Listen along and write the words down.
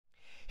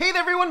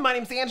everyone, my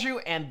name's Andrew,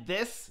 and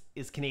this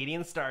is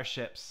Canadian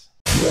Starships.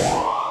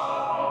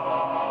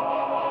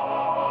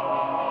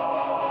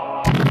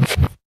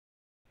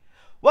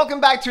 Welcome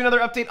back to another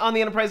update on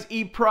the Enterprise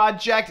E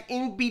project.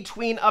 In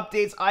between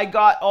updates, I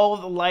got all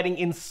of the lighting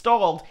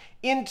installed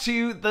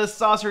into the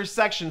saucer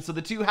section, so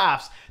the two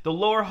halves, the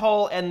lower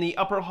hull and the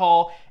upper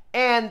hull,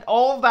 and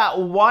all of that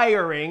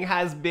wiring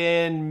has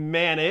been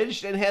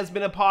managed and has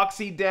been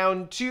epoxied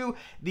down to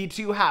the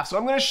two halves. So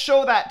I'm going to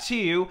show that to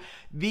you.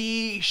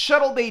 The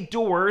shuttle bay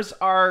doors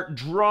are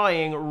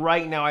drying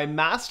right now. I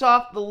masked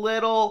off the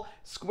little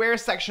square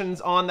sections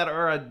on that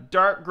are a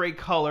dark gray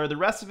color. The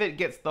rest of it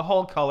gets the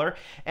hull color,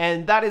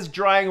 and that is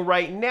drying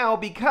right now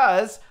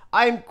because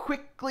I'm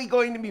quickly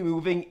going to be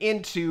moving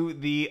into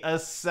the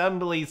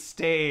assembly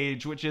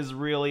stage, which is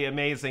really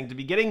amazing to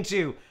be getting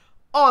to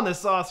on the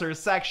saucer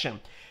section.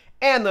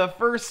 And the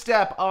first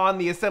step on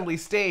the assembly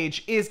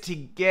stage is to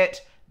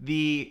get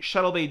the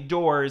shuttle bay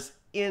doors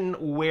in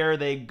where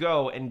they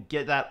go and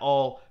get that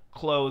all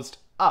closed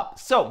up.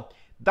 So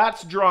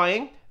that's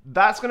drying,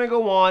 that's going to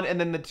go on, and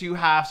then the two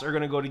halves are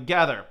going to go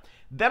together.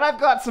 Then I've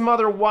got some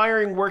other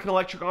wiring work and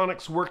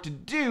electronics work to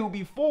do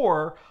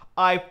before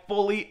I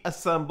fully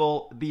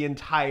assemble the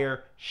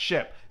entire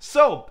ship.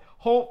 So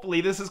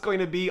hopefully this is going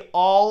to be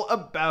all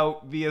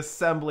about the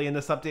assembly in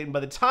this update, and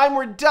by the time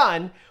we're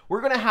done,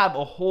 we're going to have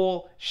a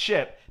whole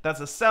ship that's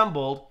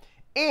assembled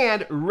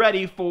and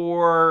ready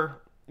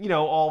for, you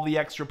know, all the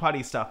extra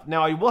putty stuff.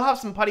 Now, I will have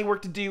some putty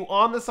work to do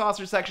on the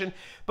saucer section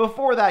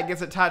before that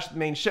gets attached to the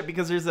main ship,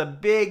 because there's a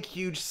big,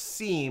 huge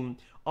seam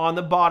on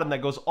the bottom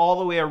that goes all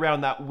the way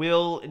around that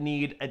will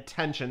need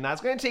attention.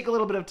 That's going to take a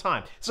little bit of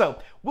time. So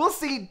we'll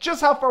see just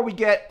how far we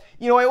get.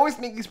 You know, I always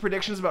make these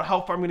predictions about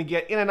how far I'm going to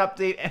get in an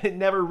update, and it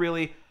never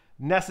really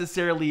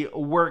necessarily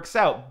works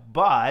out.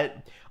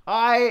 But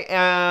I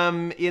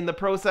am in the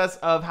process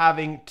of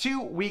having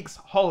 2 weeks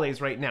holidays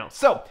right now.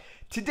 So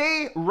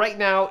today, right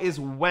now, is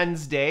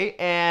Wednesday,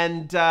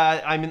 and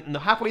I'm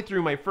halfway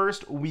through my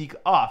first week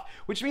off,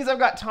 which means I've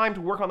got time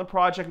to work on the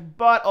project,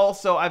 but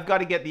also I've got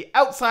to get the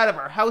outside of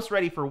our house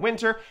ready for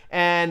winter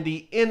and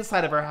the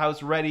inside of our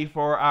house ready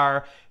for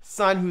our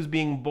son who's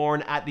being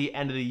born at the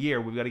end of the year.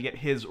 We've got to get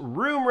his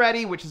room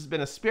ready, which has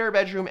been a spare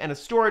bedroom and a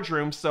storage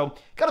room, so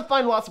got to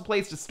find lots of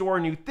places to store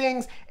new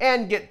things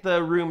and get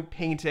the room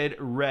painted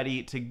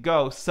ready to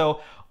go. So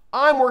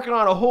I'm working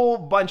on a whole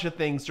bunch of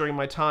things during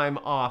my time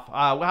off.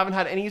 We haven't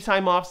had any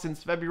time off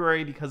since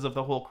February because of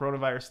the whole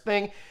coronavirus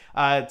thing.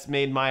 It's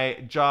made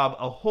my job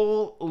a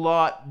whole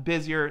lot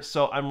busier,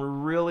 so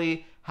I'm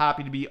really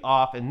happy to be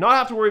off and not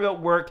have to worry about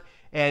work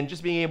and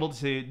just being able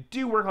to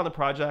do work on the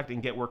project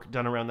and get work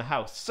done around the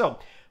house. So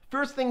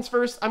first things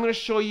first, I'm going to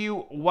show you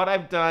what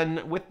I've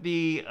done with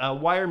the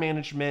wire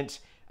management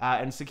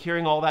and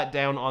securing all that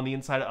down on the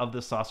inside of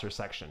the saucer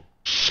section.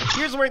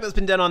 Here's the work that's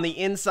been done on the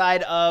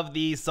inside of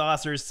the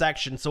saucer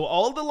section. So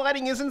all of the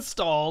lighting is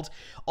installed,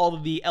 all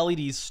of the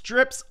LED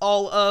strips,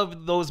 all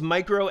of those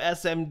micro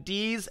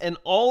SMDs, and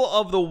all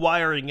of the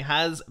wiring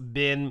has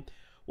been,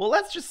 well,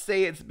 let's just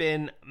say it's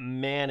been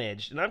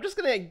managed. And I'm just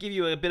going to give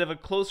you a bit of a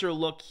closer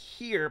look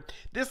here.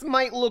 This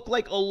might look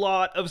like a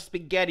lot of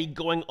spaghetti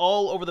going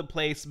all over the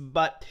place,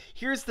 but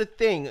here's the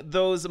thing.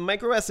 Those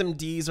micro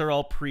SMDs are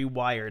all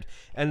pre-wired,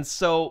 and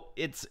so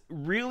it's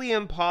really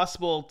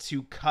impossible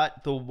to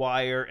cut the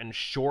wire and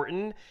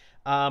shorten.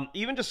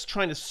 Even just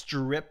trying to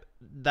strip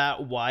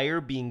that wire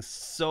being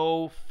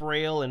so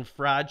frail and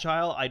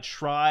fragile, I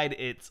tried,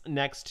 it's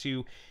next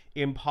to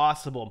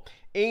impossible.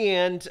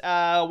 And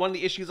one of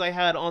the issues I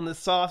had on the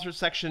saucer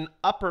section,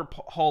 upper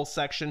hull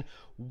section,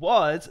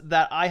 was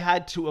that I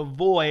had to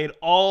avoid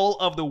all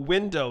of the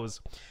windows.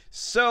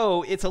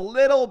 So it's a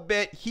little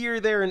bit here,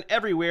 there, and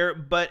everywhere,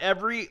 but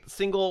every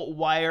single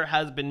wire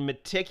has been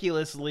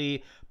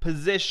meticulously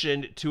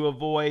positioned to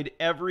avoid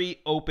every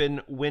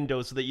open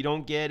window so that you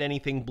don't get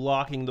anything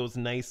blocking those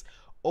nice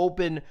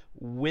open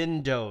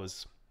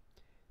windows.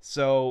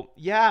 So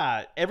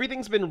yeah,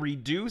 everything's been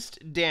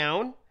reduced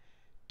down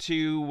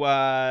to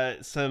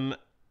some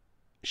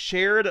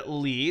shared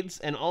leads,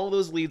 and all of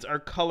those leads are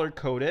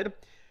color-coded.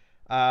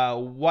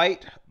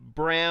 White,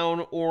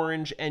 brown,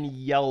 orange, and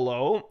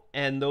yellow,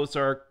 and those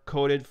are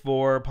coded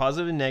for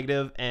positive and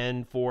negative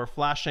and for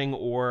flashing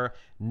or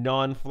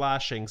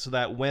non-flashing, so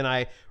that when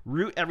I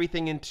route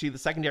everything into the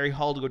secondary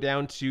hull to go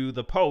down to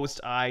the post,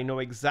 I know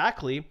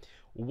exactly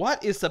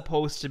what is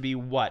supposed to be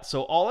what.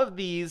 So all of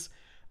these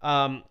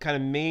kind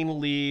of main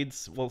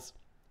leads, well,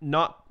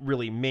 not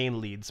really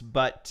main leads,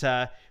 but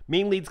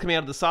main leads coming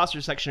out of the saucer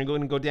section are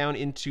going to go down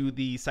into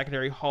the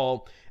secondary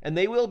hull, and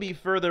they will be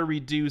further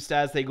reduced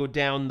as they go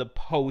down the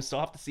post. I'll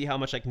have to see how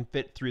much I can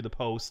fit through the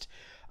post.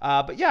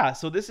 But yeah,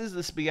 so this is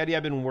the spaghetti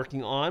I've been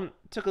working on.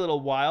 It took a little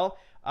while.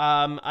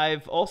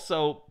 I've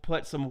also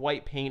put some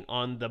white paint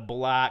on the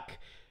black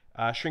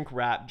shrink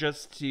wrap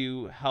just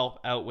to help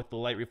out with the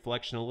light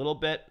reflection a little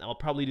bit. I'll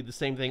probably do the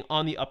same thing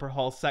on the upper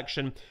hull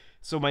section.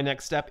 So my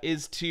next step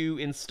is to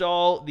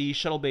install the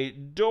shuttle bay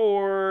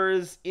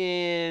doors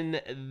in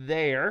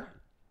there.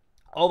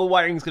 All the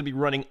wiring is going to be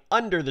running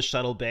under the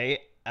shuttle bay,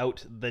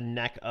 out the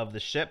neck of the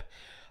ship.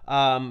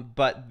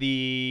 but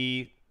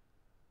the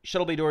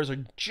shuttle bay doors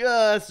are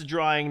just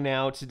drying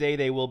now. Today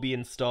they will be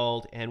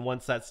installed, and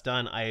once that's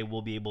done, I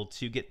will be able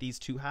to get these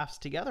two halves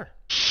together.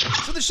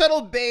 So the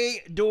shuttle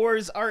bay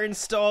doors are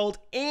installed,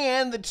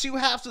 and the two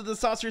halves of the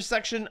saucer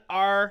section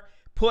are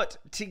put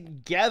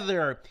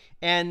together,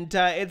 and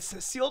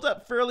it's sealed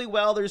up fairly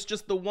well. There's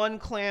just the one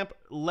clamp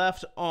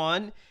left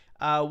on,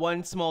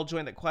 one small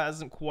joint that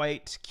hasn't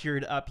quite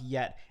cured up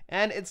yet,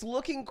 and it's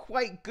looking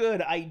quite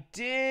good. I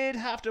did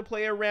have to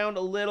play around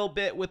a little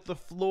bit with the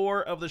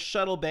floor of the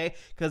shuttle bay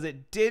because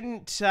it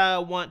didn't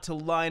want to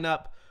line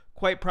up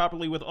quite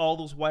properly with all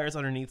those wires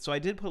underneath, so I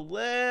did put a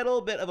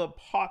little bit of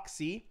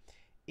epoxy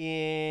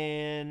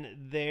in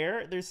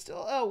there. There's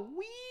still a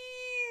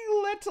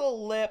wee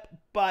little lip,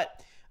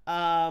 but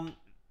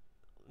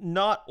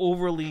not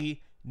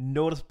overly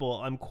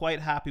noticeable. I'm quite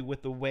happy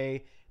with the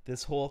way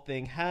this whole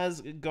thing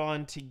has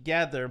gone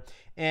together,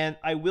 and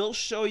I will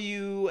show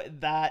you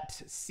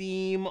that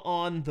seam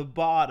on the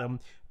bottom,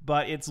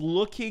 but it's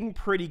looking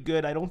pretty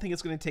good. I don't think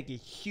it's going to take a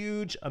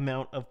huge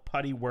amount of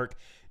putty work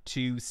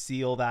to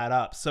seal that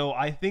up, so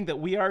I think that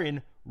we are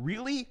in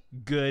really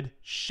good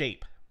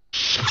shape.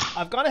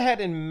 I've gone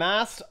ahead and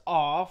masked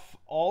off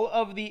all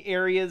of the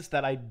areas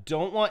that I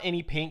don't want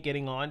any paint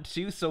getting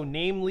onto, so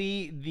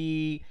namely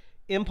the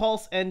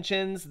impulse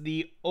engines,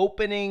 the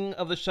opening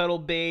of the shuttle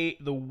bay,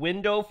 the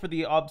window for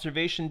the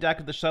observation deck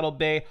of the shuttle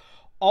bay.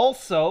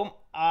 Also,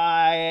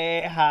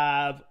 I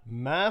have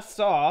masked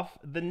off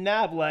the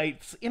nav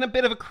lights in a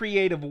bit of a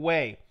creative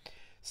way.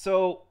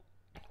 So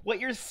what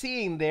you're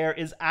seeing there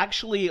is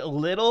actually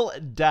little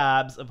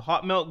dabs of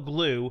hot melt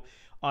glue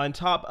on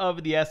top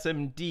of the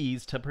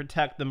SMDs to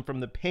protect them from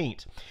the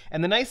paint.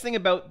 And the nice thing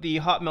about the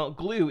hot melt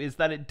glue is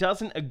that it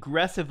doesn't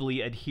aggressively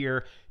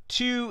adhere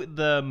to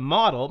the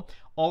model.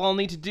 All I'll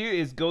need to do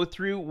is go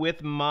through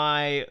with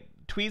my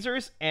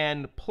tweezers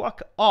and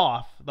pluck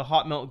off the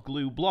hot melt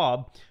glue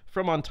blob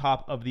from on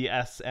top of the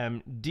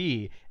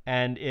SMD,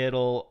 and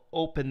it'll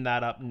open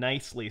that up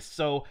nicely.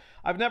 So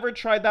I've never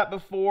tried that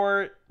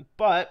before,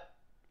 but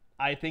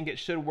I think it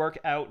should work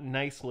out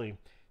nicely.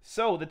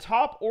 So the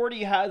top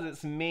already has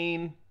its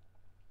main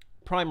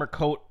primer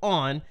coat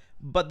on,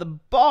 but the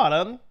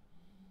bottom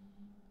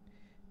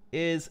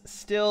is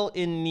still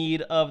in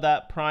need of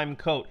that prime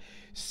coat.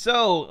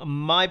 So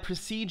my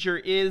procedure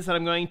is that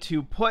I'm going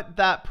to put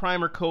that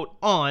primer coat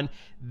on,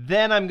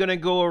 then I'm going to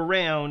go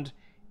around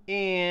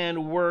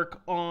and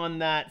work on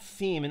that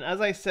seam. And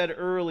as I said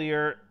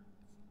earlier,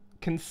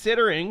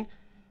 considering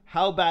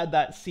how bad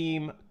that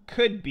seam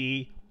could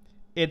be,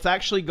 it's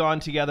actually gone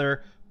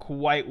together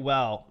quite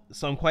well.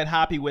 So I'm quite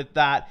happy with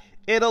that.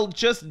 It'll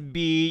just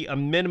be a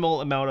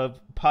minimal amount of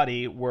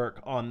putty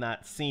work on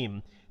that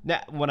seam.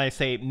 Now, when I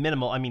say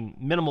minimal, I mean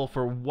minimal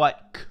for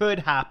what could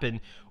happen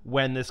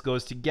when this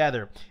goes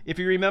together. If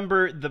you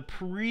remember the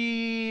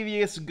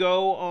previous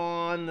go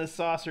on the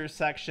saucer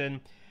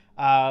section,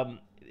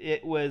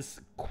 it was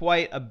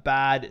quite a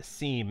bad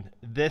seam.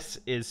 This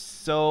is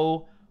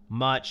so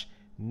much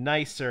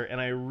nicer,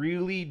 and I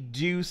really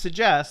do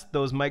suggest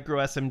those micro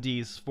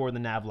SMDs for the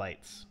nav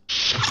lights.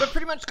 So I've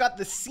pretty much got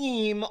the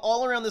seam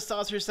all around the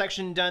saucer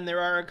section done. There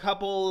are a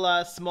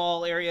couple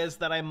small areas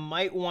that I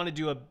might want to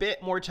do a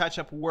bit more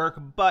touch-up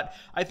work, but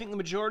I think the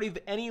majority of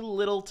any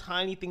little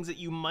tiny things that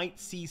you might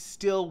see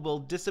still will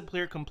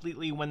disappear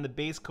completely when the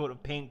base coat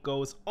of paint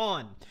goes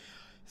on.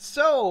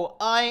 So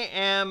I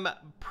am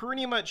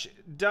pretty much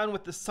done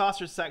with the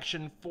saucer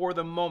section for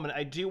the moment.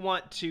 I do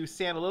want to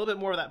sand a little bit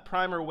more of that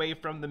primer away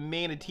from the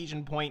main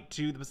adhesion point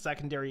to the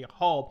secondary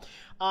hull.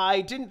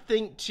 I didn't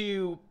think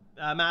to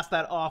mask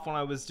that off when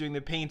I was doing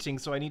the painting,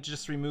 so I need to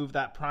just remove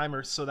that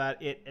primer so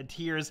that it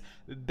adheres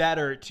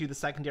better to the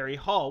secondary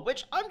hull,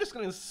 which I'm just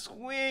going to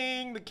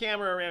swing the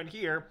camera around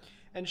here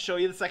and show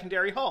you the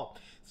secondary hull.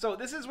 So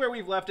this is where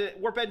we've left it.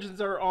 Warp engines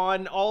are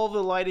on. All of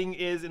the lighting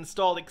is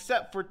installed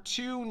except for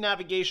two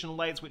navigation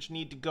lights which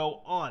need to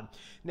go on.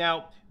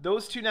 Now,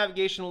 those two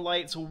navigation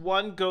lights,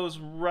 one goes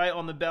right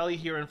on the belly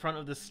here in front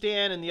of the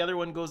stand, and the other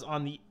one goes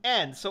on the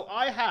end. So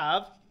I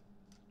have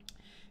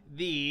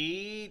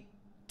the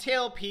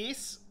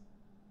tailpiece,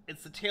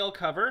 it's the tail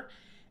cover,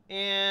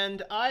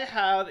 and I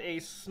have a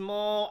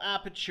small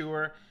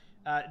aperture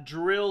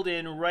drilled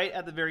in right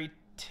at the very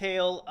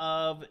tail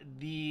of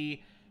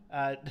the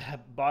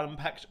bottom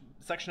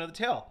section of the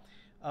tail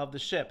of the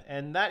ship,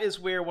 and that is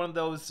where one of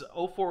those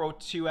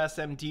 0402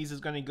 SMDs is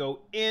going to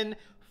go in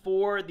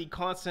for the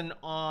constant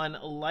on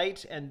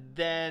light, and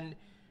then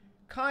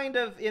kind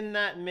of in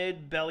that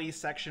mid belly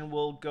section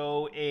will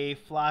go a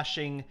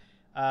flashing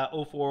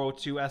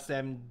 0402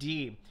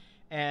 SMD.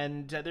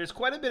 And there's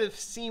quite a bit of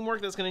seam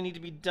work that's going to need to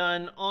be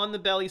done on the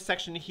belly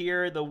section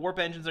here. The warp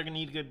engines are going to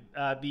need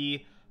to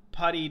be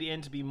puttied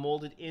in to be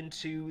molded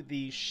into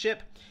the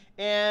ship.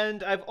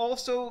 And I've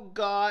also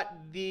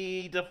got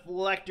the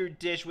deflector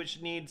dish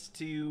which needs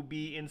to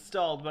be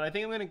installed. But I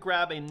think I'm going to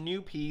grab a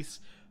new piece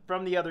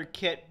from the other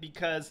kit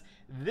because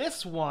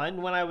this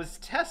one, when I was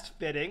test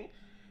fitting,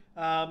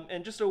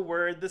 and just a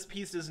word, this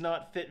piece does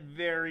not fit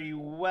very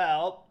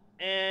well.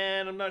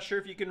 and I'm not sure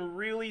if you can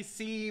really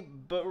see,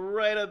 but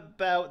right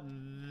about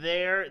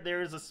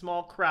there's a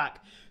small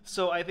crack.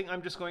 So I think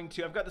I'm just going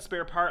to, I've got the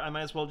spare part, I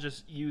might as well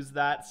just use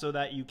that so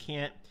that you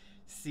can't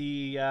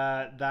see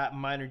that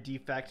minor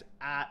defect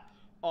at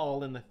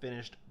all in the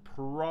finished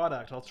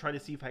product. I'll try to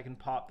see if I can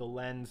pop the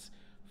lens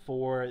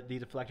for the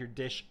deflector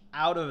dish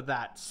out of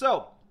that.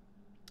 So,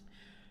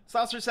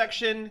 saucer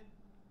section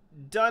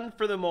done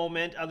for the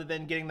moment, other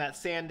than getting that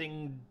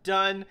sanding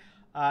done.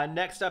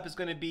 Next up is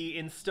going to be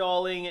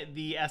installing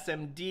the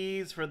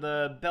SMDs for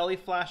the belly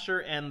flasher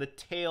and the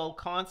tail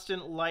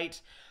constant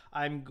light.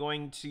 I'm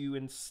going to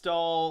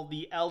install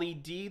the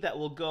LED that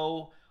will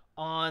go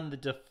on the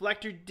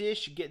deflector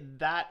dish, get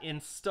that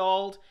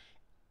installed.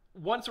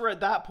 Once we're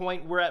at that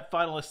point, we're at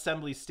final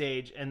assembly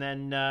stage, and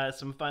then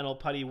some final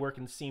putty work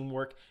and seam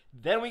work.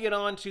 Then we get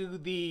on to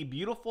the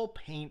beautiful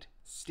paint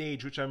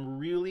stage, which I'm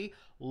really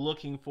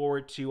looking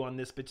forward to on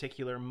this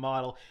particular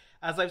model.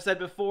 As I've said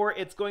before,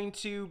 it's going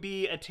to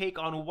be a take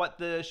on what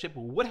the ship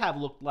would have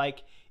looked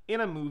like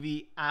in a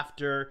movie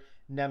after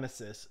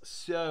Nemesis.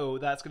 So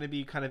that's going to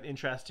be kind of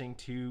interesting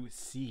to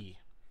see.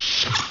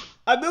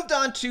 I moved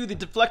on to the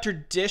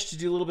deflector dish to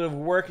do a little bit of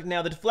work.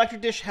 Now, the deflector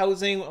dish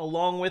housing,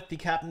 along with the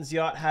captain's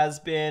yacht, has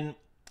been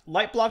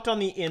light blocked on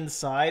the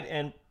inside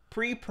and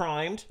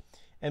pre-primed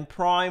and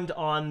primed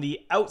on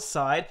the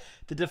outside.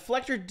 The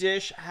deflector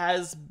dish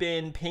has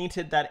been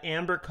painted that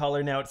amber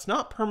color. Now, it's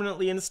not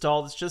permanently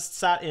installed. It's just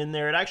sat in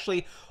there. It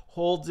actually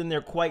holds in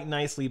there quite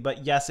nicely,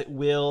 but yes, it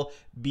will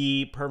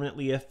be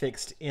permanently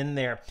affixed in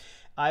there.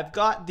 I've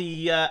got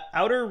the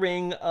outer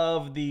ring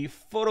of the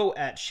photo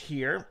etch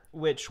here,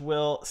 which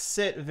will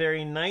sit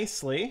very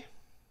nicely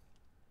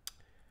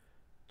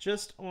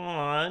just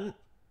on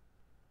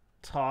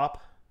top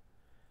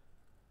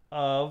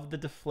of the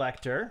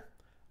deflector.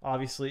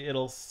 Obviously,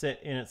 it'll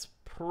sit in its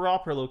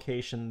proper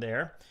location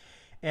there.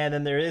 And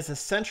then there is a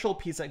central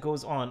piece that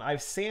goes on.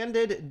 I've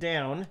sanded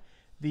down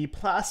the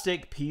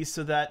plastic piece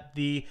so that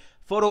the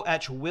photo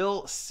etch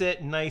will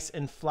sit nice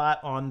and flat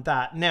on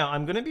that. Now,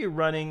 I'm going to be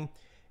running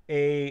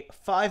a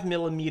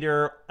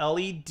 5mm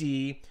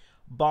LED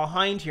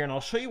behind here, and I'll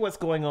show you what's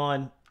going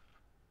on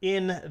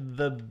in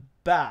the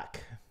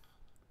back.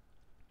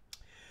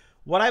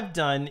 What I've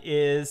done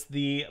is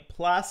the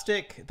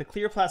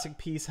clear plastic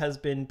piece has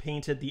been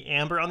painted the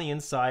amber on the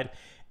inside,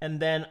 and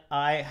then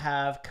I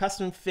have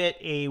custom fit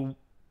a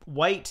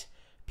white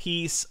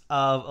piece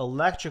of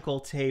electrical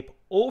tape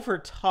over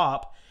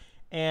top,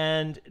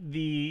 and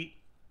the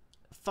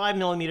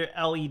 5mm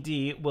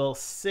LED will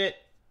sit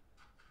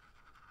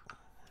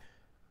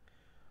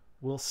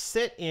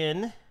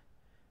in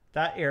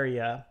that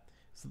area,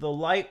 so the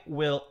light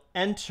will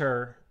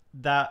enter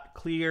that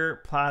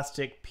clear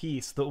plastic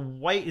piece. The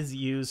white is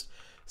used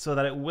so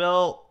that it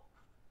will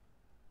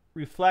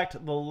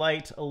reflect the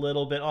light a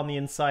little bit on the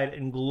inside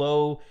and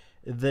glow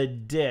the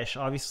dish,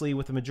 obviously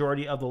with the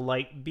majority of the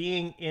light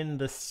being in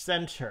the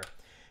center.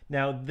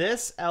 Now,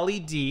 this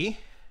LED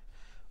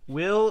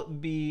will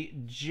be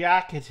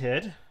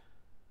jacketed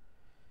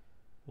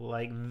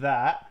like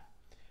that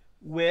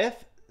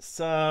with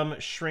some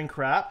shrink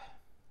wrap,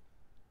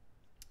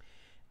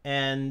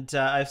 and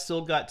I've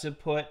still got to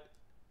put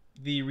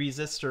the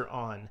resistor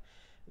on.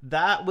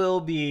 That will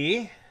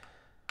be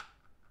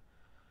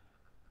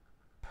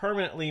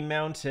permanently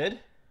mounted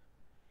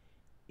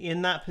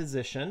in that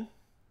position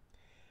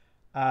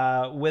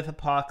with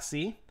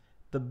epoxy.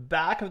 The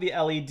back of the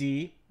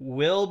LED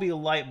will be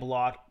light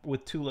blocked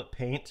with tulip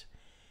paint,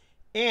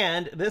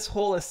 and this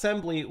whole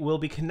assembly will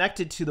be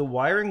connected to the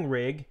wiring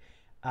rig,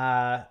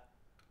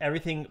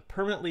 everything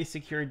permanently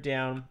secured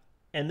down,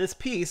 and this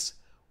piece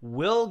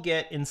will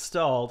get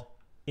installed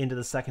into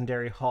the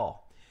secondary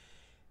hull.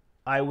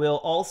 I will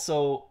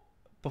also,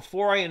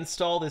 before I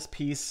install this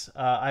piece,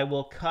 I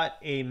will cut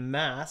a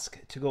mask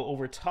to go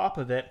over top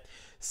of it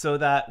so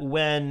that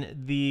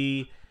when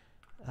the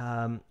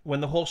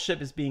whole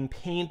ship is being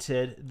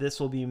painted, this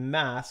will be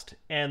masked,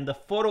 and the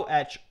photo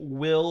etch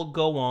will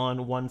go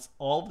on once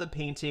all of the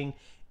painting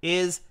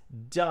is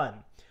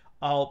done.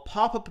 I'll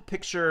pop up a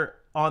picture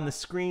on the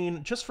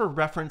screen just for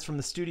reference from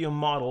the studio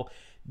model.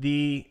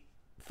 The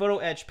photo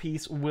etch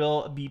piece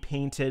will be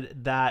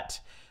painted that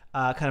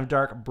kind of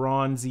dark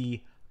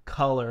bronzy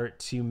color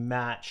to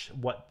match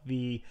what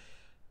the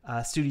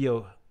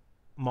studio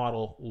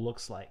model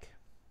looks like.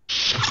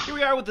 Here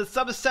we are with the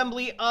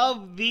subassembly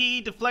of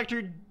the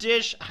deflector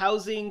dish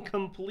housing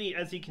complete.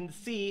 As you can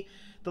see,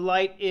 the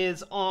light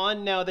is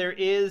on. Now there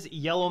is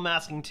yellow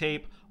masking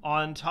tape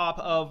on top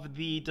of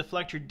the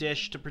deflector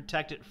dish to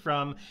protect it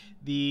from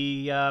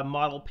the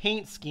model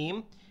paint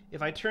scheme.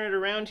 If I turn it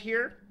around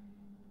here,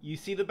 you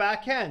see the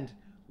back end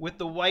with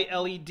the white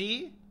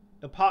LED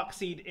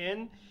epoxied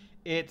in.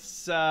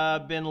 It's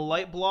been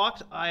light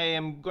blocked. I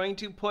am going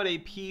to put a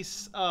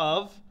piece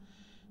of,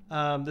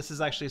 this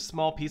is actually a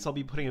small piece, I'll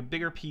be putting a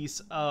bigger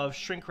piece of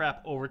shrink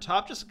wrap over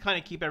top just to kind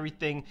of keep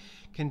everything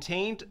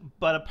contained.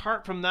 But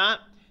apart from that,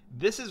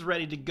 this is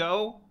ready to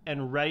go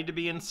and ready to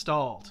be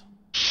installed.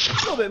 A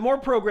little bit more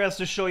progress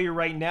to show you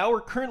right now.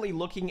 We're currently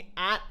looking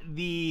at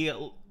the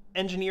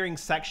engineering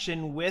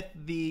section with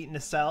the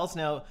nacelles.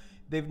 Now,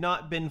 they've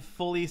not been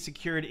fully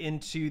secured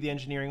into the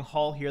engineering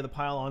hull here, the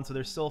pylon, so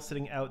they're still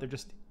sitting out. They're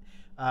just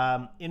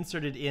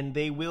inserted in.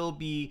 They will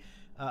be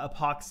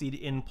epoxied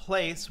in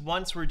place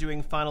once we're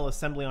doing final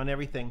assembly on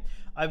everything.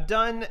 I've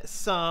done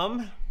some,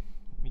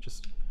 let me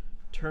just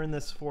turn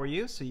this for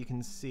you so you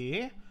can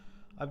see.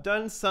 I've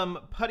done some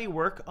putty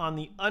work on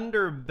the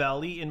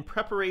underbelly in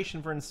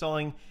preparation for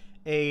installing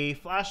a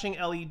flashing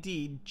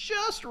LED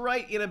just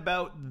right in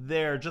about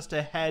there, just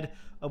ahead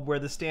of where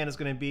the stand is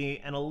going to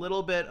be, and a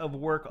little bit of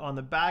work on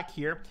the back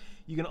here.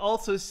 You can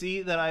also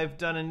see that I've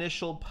done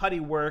initial putty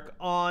work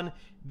on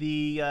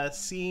the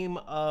seam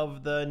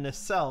of the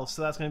nacelle,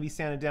 so that's going to be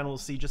sanded down. We'll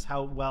see just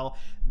how well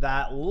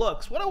that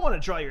looks. What I want to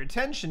draw your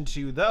attention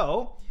to,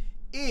 though,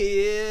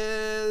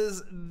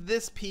 is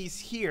this piece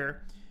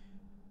here,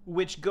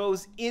 which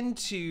goes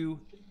into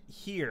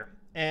here,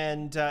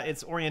 and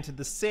it's oriented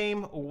the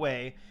same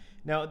way.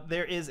 Now,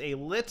 there is a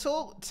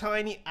little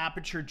tiny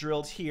aperture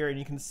drilled here, and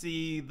you can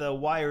see the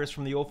wires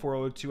from the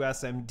 0402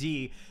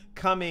 SMD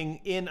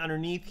coming in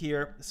underneath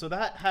here. So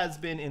that has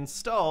been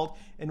installed,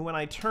 and when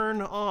I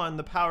turn on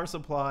the power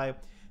supply,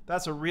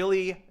 that's a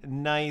really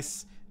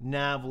nice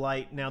nav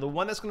light. Now, the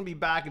one that's going to be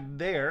back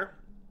there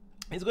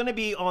is going to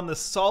be on the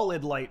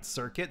solid light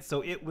circuit,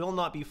 so it will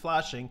not be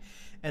flashing.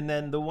 And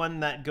then the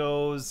one that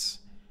goes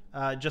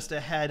just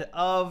ahead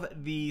of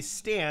the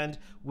stand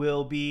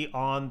will be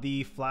on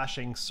the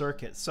flashing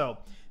circuit. So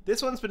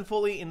this one's been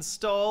fully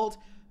installed.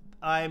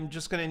 I'm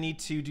just going to need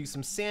to do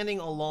some sanding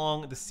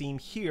along the seam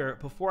here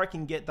before I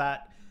can get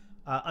that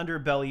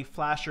underbelly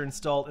flasher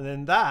installed, and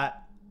then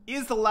that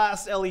is the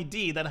last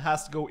LED that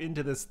has to go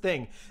into this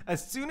thing.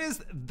 As soon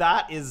as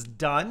that is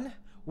done,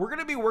 we're going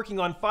to be working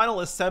on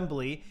final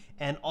assembly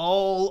and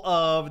all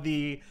of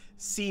the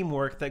seam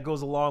work that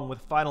goes along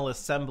with final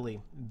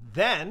assembly.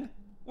 Then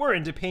we're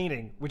into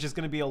painting, which is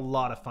going to be a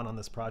lot of fun on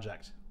this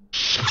project.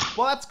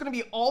 Well, that's going to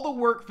be all the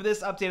work for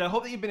this update. I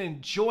hope that you've been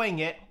enjoying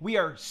it. We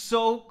are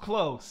so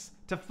close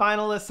to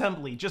final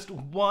assembly. Just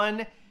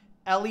one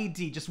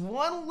LED, just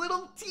one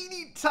little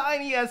teeny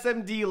tiny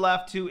SMD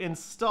left to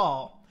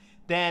install.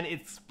 Then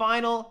it's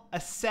final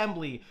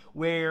assembly,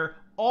 where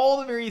all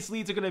the various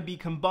leads are going to be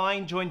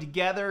combined, joined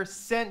together,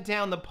 sent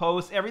down the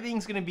post.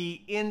 Everything's going to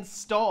be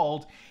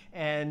installed,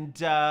 and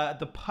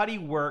the putty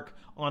work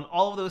on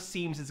all of those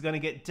seams is going to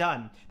get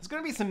done. There's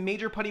going to be some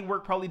major putty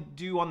work probably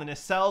due on the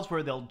nacelles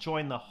where they'll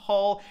join the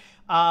hull.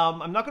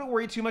 I'm not going to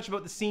worry too much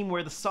about the seam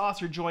where the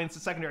saucer joins the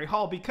secondary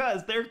hull,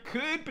 because there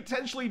could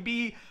potentially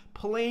be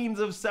planes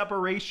of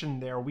separation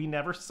there. We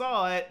never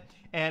saw it,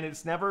 and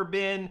it's never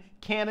been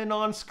canon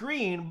on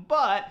screen,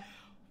 but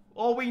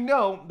all we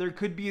know, there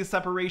could be a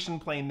separation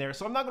plane there.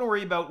 So I'm not going to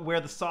worry about where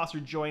the saucer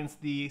joins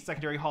the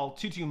secondary hull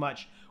too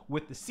much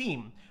with the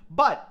seam.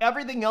 But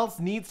everything else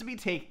needs to be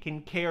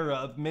taken care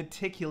of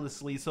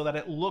meticulously so that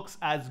it looks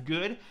as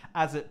good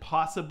as it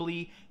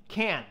possibly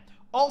can.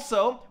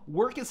 Also,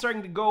 work is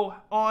starting to go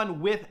on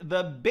with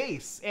the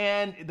base,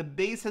 and the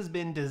base has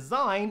been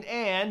designed,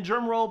 and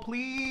drum roll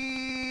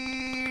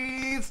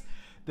please.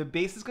 The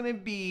base is going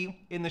to be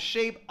in the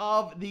shape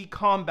of the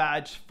comm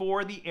badge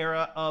for the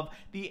era of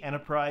the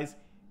Enterprise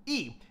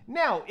E.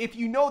 Now, if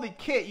you know the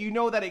kit, you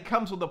know that it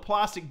comes with a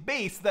plastic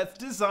base that's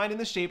designed in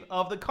the shape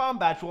of the comm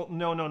badge. Well,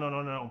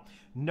 no.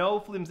 No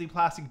flimsy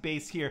plastic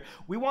base here.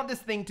 We want this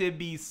thing to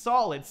be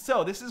solid.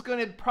 So this is going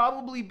to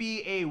probably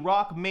be a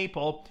rock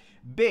maple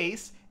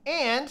base,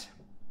 and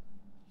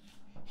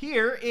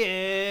here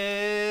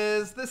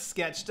is the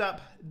sketched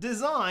up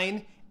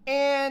design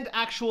and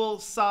actual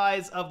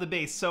size of the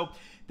base. So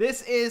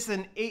this is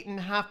an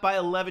 8.5 by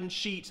 11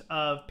 sheet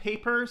of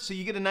paper, so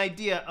you get an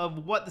idea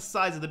of what the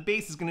size of the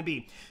base is going to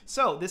be.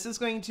 So this is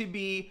going to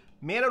be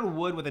made out of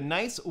wood with a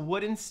nice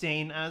wooden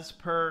stain as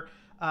per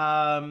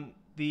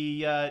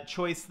the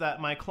choice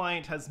that my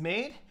client has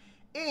made.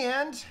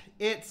 And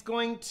it's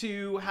going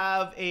to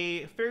have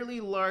a fairly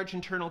large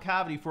internal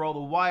cavity for all the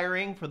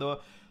wiring, for the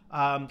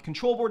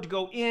control board to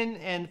go in,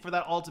 and for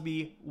that all to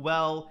be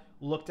well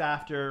looked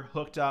after,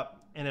 hooked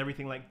up, and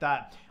everything like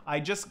that. I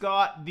just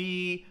got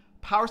the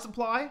power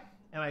supply,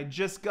 and I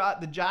just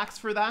got the jacks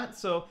for that,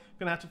 so I'm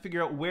gonna have to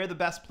figure out where the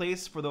best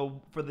place for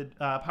the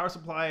power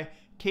supply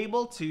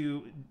cable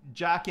to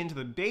jack into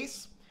the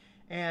base,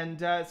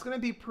 and it's gonna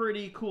be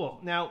pretty cool.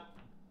 Now,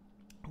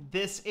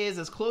 this is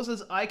as close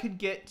as I could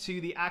get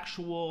to the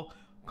actual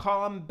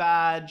comm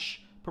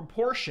badge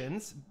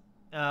proportions.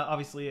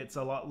 Obviously, it's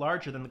a lot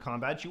larger than the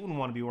comm badge. You wouldn't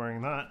want to be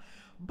wearing that.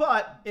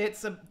 But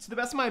it's to the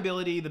best of my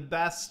ability, the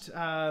best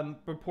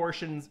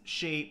proportions,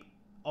 shape,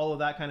 all of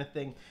that kind of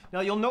thing.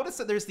 Now, you'll notice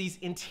that there's these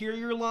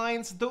interior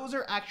lines. Those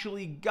are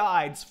actually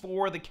guides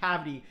for the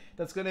cavity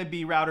that's going to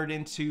be routed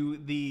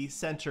into the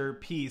center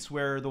piece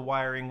where the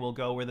wiring will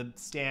go, where the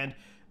stand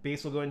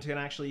base will go into. And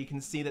actually, you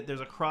can see that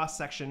there's a cross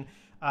section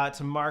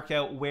to mark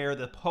out where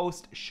the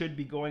post should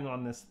be going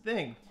on this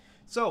thing.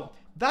 So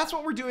that's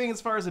what we're doing as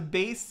far as a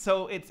base.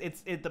 So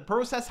the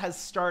process has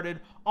started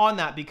on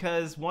that,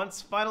 because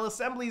once final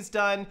assembly is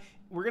done,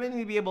 we're going to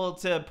need to be able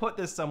to put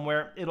this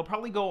somewhere. It'll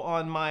probably go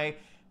on my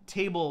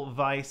table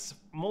vise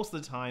most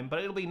of the time,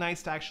 but it'll be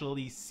nice to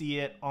actually see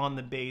it on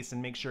the base and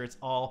make sure it's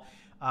all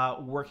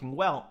working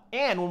well.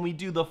 And when we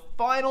do the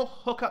final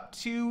hookup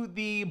to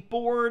the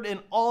board and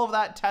all of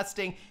that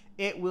testing,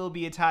 it will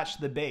be attached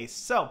to the base.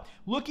 So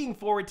looking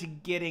forward to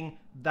getting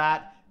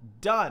that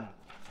done.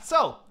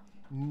 So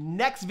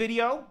next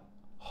video,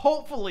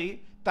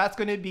 hopefully that's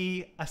going to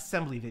be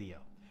assembly video.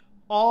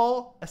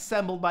 All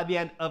assembled by the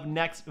end of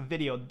next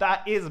video.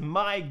 That is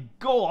my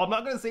goal. I'm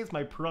not going to say it's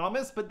my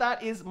promise, but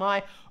that is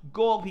my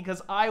goal because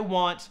I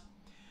want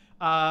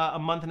a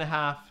month and a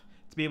half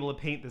to be able to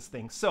paint this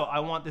thing. So I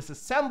want this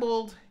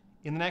assembled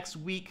in the next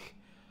week,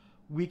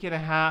 week and a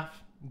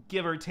half,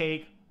 give or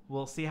take.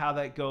 We'll see how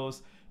that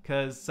goes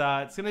because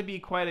it's going to be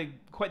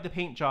quite the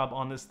paint job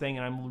on this thing,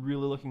 and I'm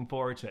really looking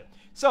forward to it.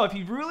 So if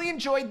you've really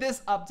enjoyed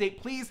this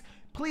update, please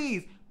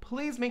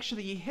make sure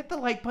that you hit the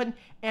like button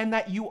and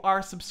that you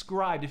are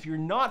subscribed. If you're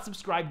not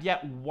subscribed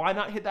yet, why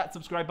not hit that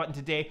subscribe button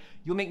today?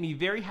 You'll make me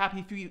very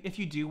happy if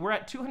you do. We're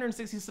at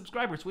 260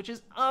 subscribers, which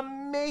is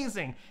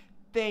amazing.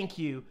 Thank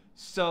you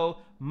so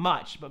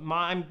much. But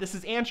this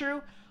is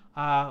Andrew.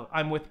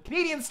 I'm with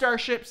Canadian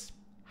Starships.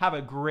 Have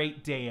a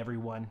great day,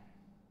 everyone.